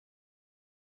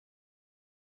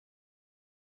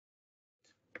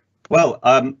Well,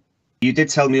 you did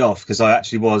tell me off because I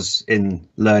actually was in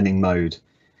learning mode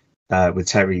with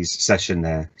Terry's session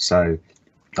there. So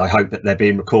I hope that they're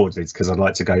being recorded because I'd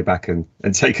like to go back and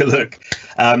take a look.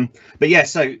 But yeah,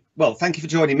 so, well, thank you for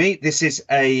joining me. This is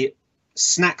a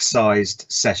snack-sized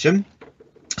session.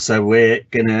 So we're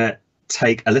going to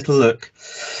take a little look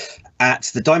at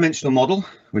the dimensional model,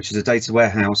 which is a data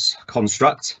warehouse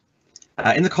construct,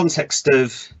 in the context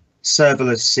of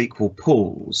serverless SQL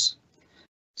pools.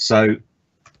 So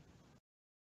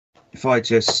if I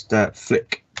just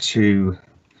flick to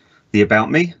the About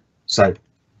Me. So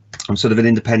I'm sort of an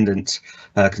independent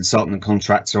consultant and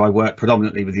contractor. I work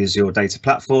predominantly with the Azure Data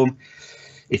Platform.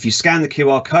 If you scan the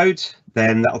QR code,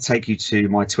 then that'll take you to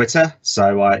my Twitter.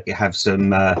 So I have some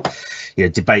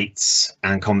debates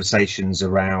and conversations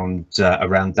around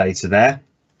data there.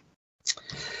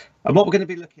 And what we're going to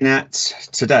be looking at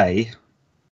today,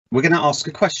 we're going to ask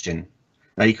a question.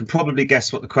 Now you can probably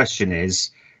guess what the question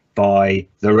is by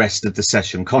the rest of the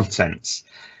session contents.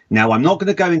 Now, I'm not going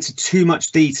to go into too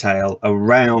much detail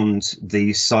around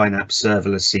the Synapse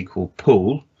Serverless SQL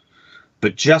pool,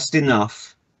 but just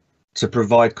enough to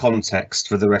provide context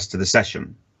for the rest of the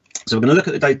session. So we're going to look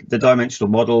at the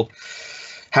dimensional model,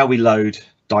 how we load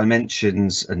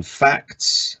dimensions and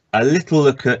facts, a little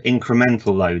look at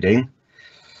incremental loading,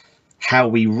 how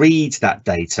we read that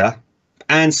data,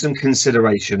 and some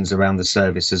considerations around the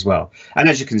service as well. And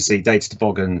as you can see,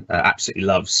 Data.Toboggan absolutely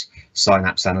loves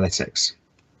Synapse Analytics.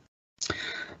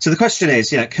 So the question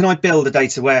is, can I build a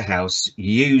data warehouse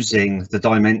using the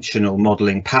dimensional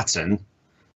modeling pattern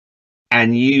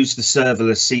and use the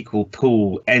serverless SQL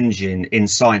pool engine in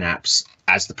Synapse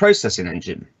as the processing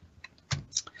engine?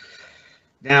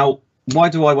 Now, why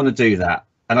do I want to do that?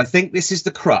 And I think this is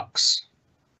the crux.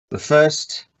 The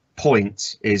first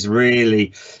point is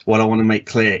really what I want to make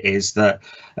clear is that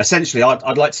essentially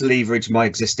I'd like to leverage my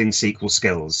existing SQL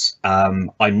skills.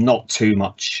 I'm not too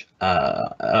much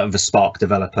of a Spark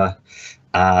developer.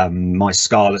 My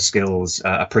Scala skills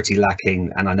are pretty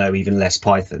lacking, and I know even less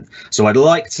Python. So I'd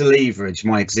like to leverage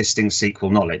my existing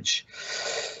SQL knowledge.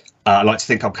 I like to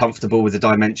think I'm comfortable with the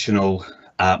dimensional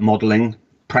modeling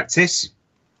practice,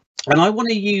 and I want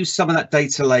to use some of that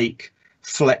data lake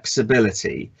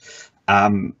flexibility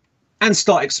and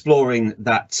start exploring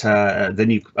that a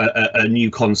new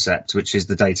concept, which is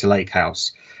the data lake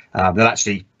house that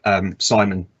actually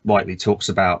Simon Whiteley talks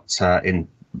about in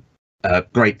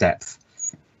great depth.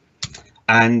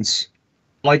 And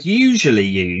I'd usually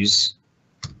use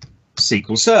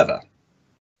SQL Server,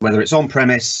 whether it's on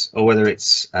premise or whether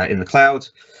it's in the cloud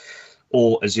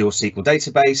or Azure SQL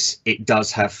database. It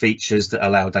does have features that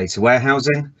allow data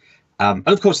warehousing. And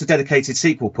of course, the dedicated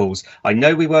SQL pools. I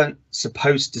know we weren't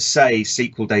supposed to say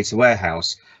SQL Data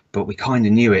Warehouse, but we kind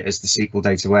of knew it as the SQL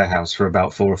Data Warehouse for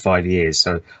about 4 or 5 years.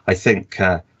 So I think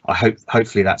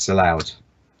hopefully that's allowed.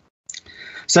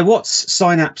 So what's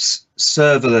Synapse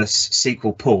Serverless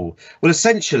SQL Pool? Well,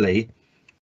 essentially,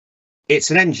 it's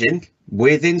an engine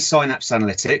within Synapse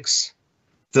Analytics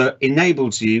that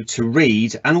enables you to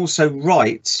read and also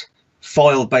write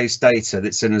file-based data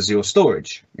that's in Azure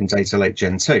storage in Data Lake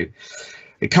Gen2.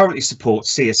 It currently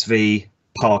supports CSV,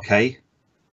 Parquet,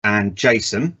 and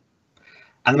JSON.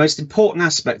 And the most important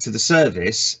aspect of the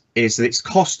service is that its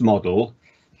cost model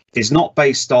is not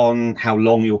based on how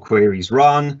long your queries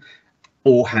run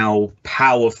or how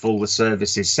powerful the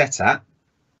service is set at.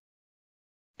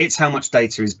 It's how much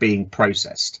data is being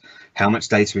processed, how much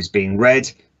data is being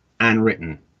read and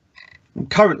written. And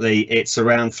currently, it's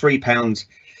around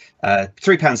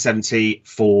 £3.70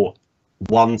 for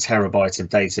 1 terabyte of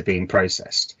data being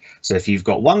processed. So if you've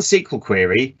got one SQL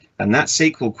query and that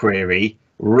SQL query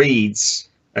reads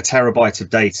a terabyte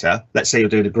of data, let's say you're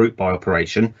doing a group by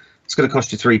operation, it's going to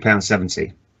cost you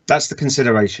 £3.70. That's the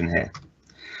consideration here.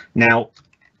 Now,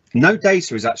 no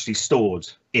data is actually stored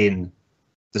in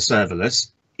the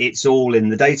serverless. It's all in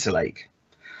the data lake.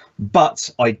 But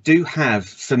I do have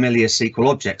familiar SQL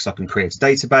objects. I can create a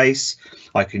database.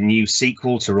 I can use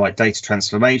SQL to write data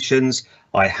transformations.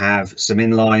 I have some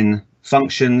inline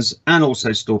functions and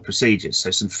also stored procedures. So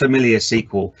some familiar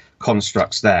SQL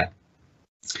constructs there.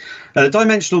 Now, the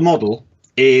dimensional model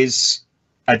is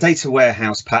a data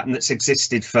warehouse pattern that's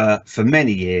existed for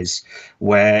many years,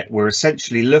 where we're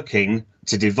essentially looking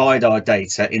to divide our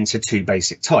data into 2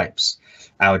 basic types.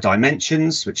 Our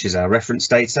dimensions, which is our reference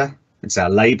data. It's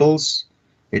our labels,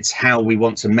 it's how we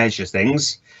want to measure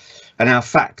things, and our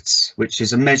facts, which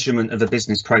is a measurement of a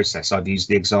business process. I've used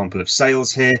the example of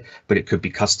sales here, but it could be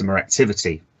customer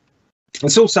activity.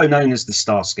 It's also known as the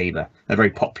star schema, a very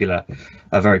popular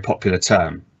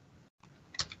term.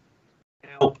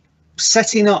 Now,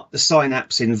 setting up the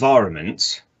Synapse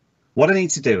environment what I need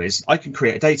to do is I can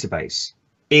create a database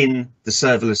in the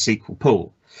serverless SQL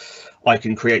pool. I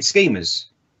can create schemas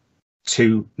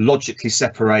to logically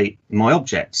separate my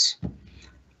objects.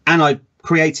 And I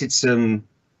created some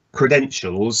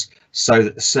credentials so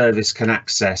that the service can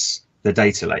access the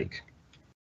data lake.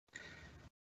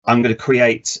 I'm going to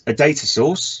create a data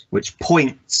source which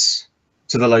points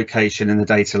to the location in the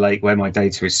data lake where my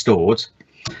data is stored,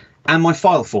 and my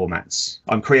file formats.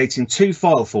 I'm creating two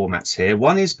file formats here.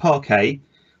 One is Parquet,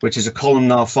 which is a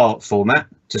columnar file format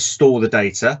to store the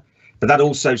data, but that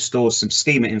also stores some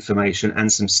schema information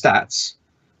and some stats,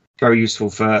 very useful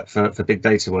for big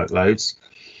data workloads,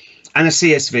 and a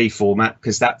CSV format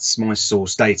because that's my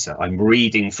source data. I'm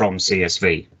reading from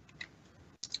CSV.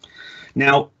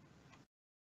 Now,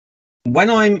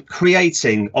 when I'm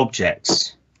creating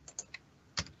objects,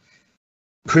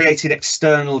 creating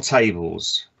external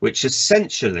tables, which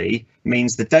essentially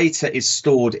means the data is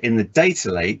stored in the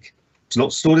data lake. It's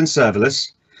not stored in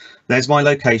serverless. There's my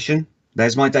location,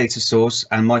 there's my data source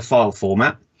and my file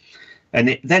format. And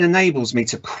it then enables me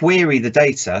to query the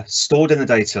data stored in the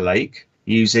data lake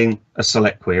using a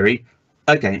select query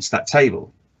against that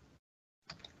table.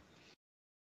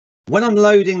 When I'm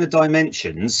loading the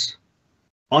dimensions,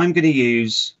 I'm going to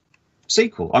use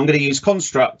SQL. I'm going to use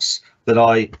constructs that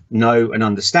I know and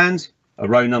understand, a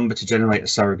row number to generate a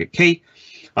surrogate key.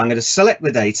 I'm going to select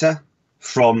the data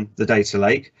from the data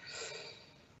lake,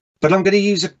 but I'm going to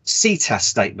use a CTAS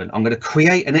statement. I'm going to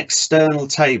create an external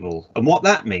table. And what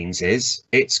that means is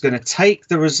it's going to take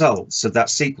the results of that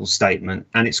SQL statement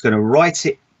and it's going to write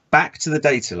it back to the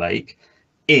data lake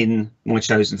in my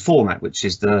chosen format, which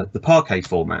is the Parquet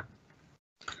format.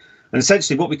 And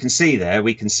essentially what we can see there,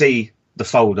 we can see the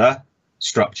folder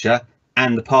structure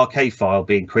and the Parquet file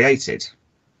being created.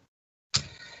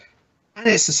 And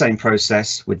it's the same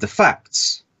process with the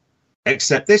facts,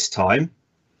 except this time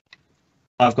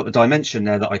I've got the dimension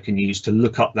there that I can use to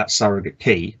look up that surrogate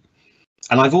key.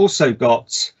 And I've also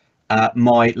got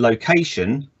my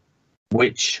location,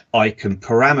 which I can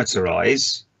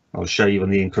parameterize. I'll show you on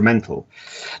the incremental.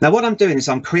 Now what I'm doing is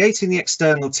I'm creating the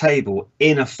external table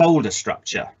in a folder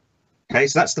structure. Okay,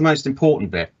 so that's the most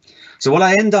important bit. So what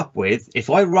I end up with, if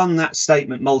I run that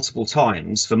statement multiple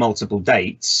times for multiple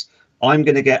dates, I'm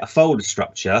going to get a folder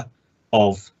structure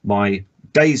of my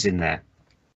days in there.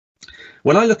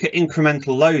 When I look at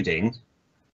incremental loading,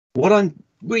 what I'm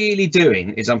really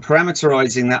doing is I'm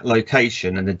parameterizing that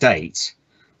location and the date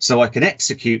so I can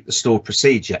execute the stored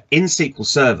procedure in SQL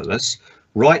Serverless,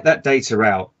 write that data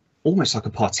out almost like a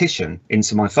partition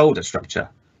into my folder structure.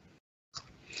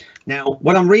 Now,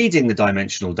 when I'm reading the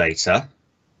dimensional data,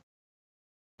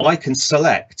 I can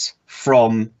select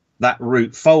from that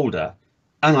root folder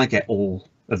and I get all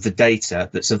of the data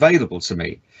that's available to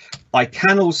me. I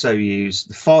can also use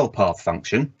the file path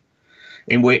function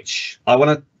in which I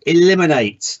want to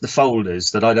eliminate the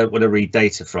folders that I don't want to read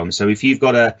data from. So if you've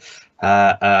got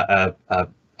a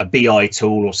BI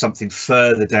tool or something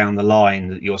further down the line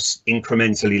that you're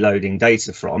incrementally loading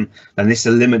data from, then this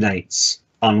eliminates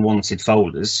unwanted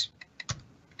folders.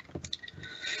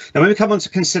 Now, when we come on to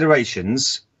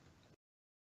considerations,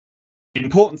 the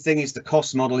important thing is the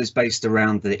cost model is based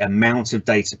around the amount of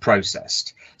data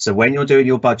processed. So when you're doing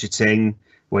your budgeting,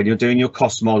 when you're doing your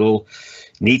cost model,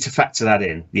 you need to factor that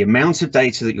in. The amount of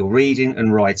data that you're reading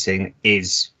and writing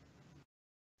is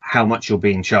how much you're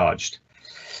being charged.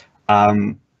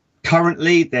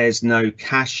 Currently, there's no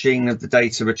caching of the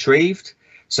data retrieved.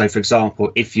 So, for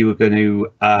example, if you were going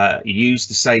to use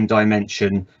the same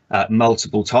dimension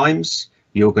multiple times,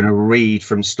 you're going to read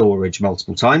from storage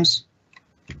multiple times.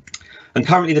 And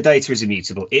currently the data is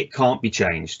immutable. It can't be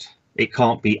changed. It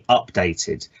can't be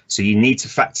updated. So you need to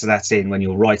factor that in when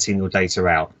you're writing your data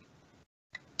out.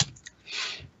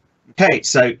 Okay,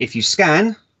 so if you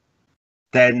scan,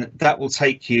 then that will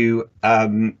take you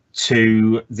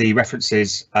to the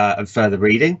references and further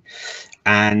reading,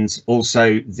 and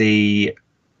also the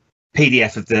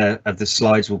PDF of the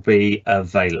slides will be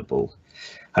available.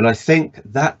 And I think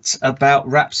that about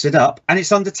wraps it up. And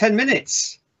it's under 10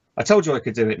 minutes. I told you I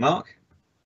could do it, Mark.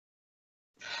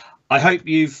 I hope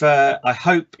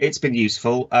it's been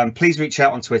useful. Please reach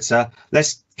out on Twitter.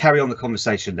 Let's carry on the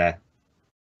conversation there.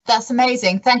 That's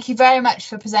amazing. Thank you very much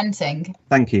for presenting.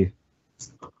 Thank you.